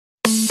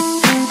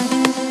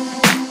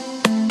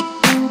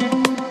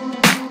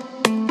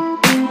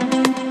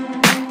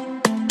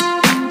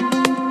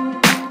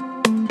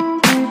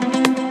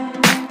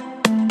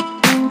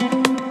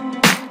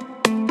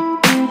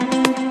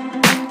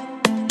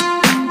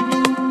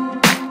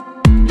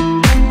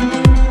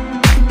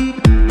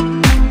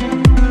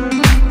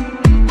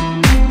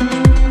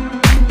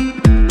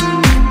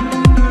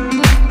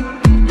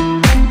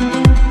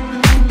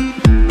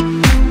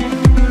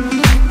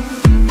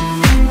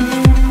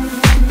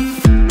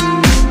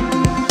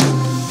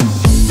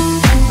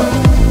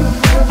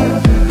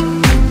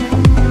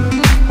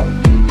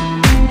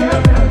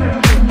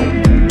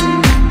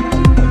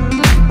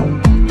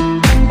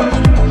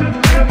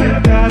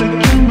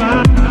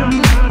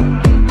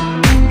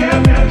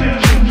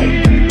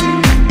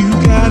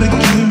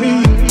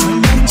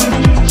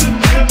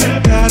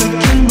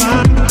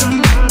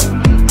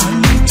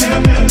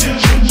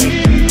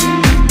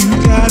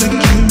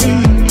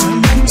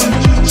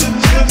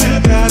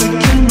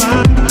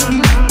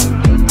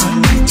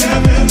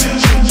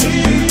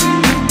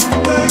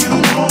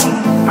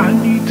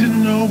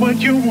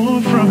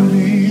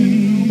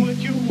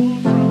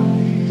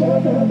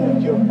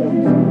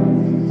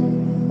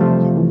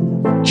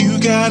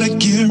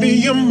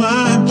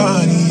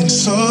body and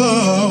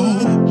soul.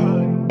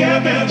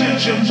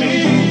 Advantage of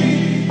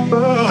me.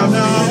 I'm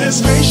being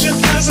as patient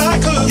as I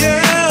could,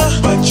 yeah,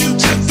 but you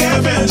took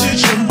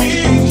advantage of me,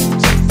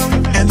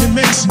 and it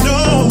makes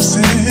no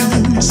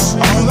sense.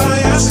 All I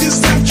ask is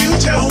that you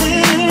tell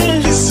me,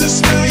 this is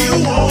where you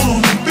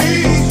wanna be.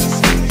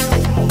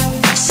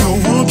 So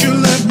won't you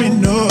let me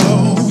know?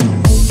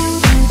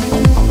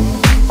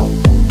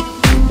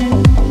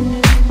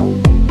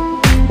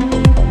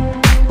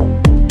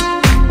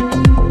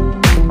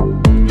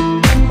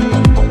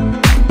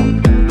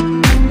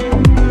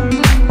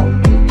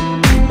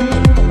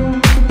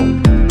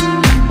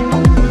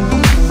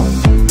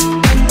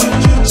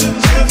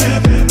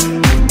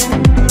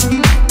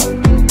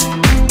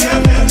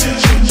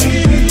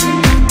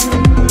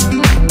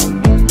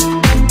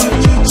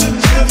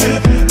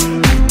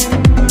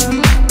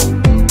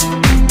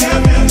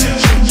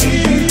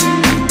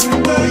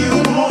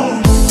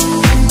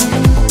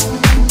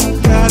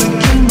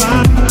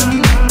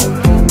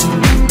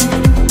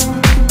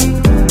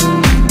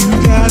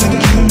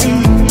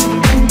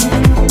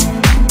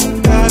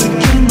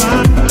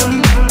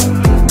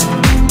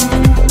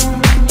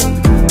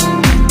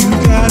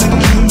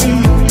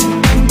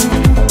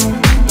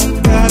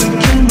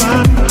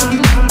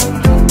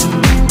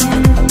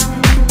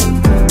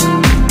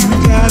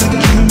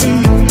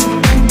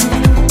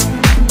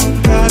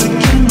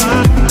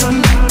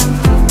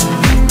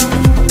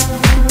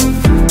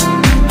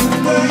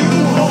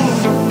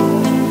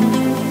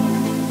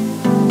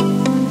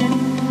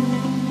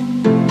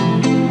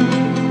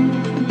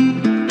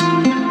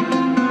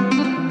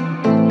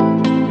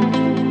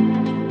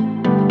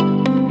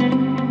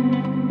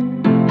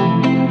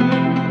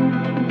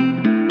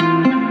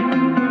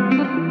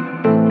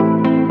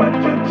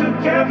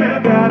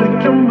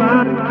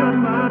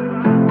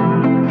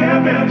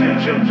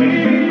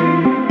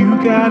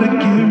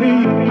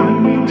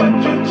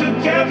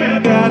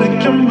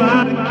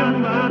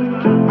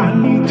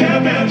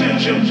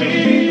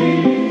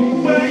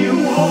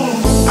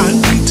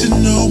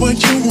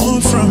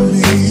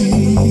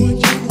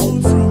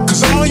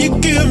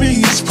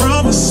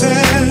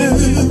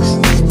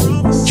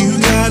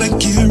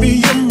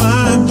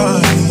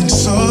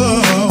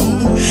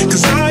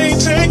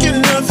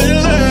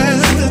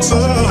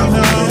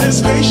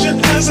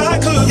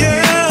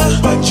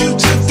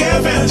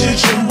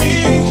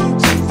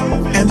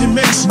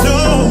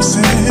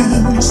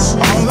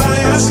 All I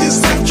ask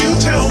is that you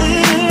tell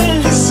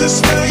me, this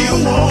is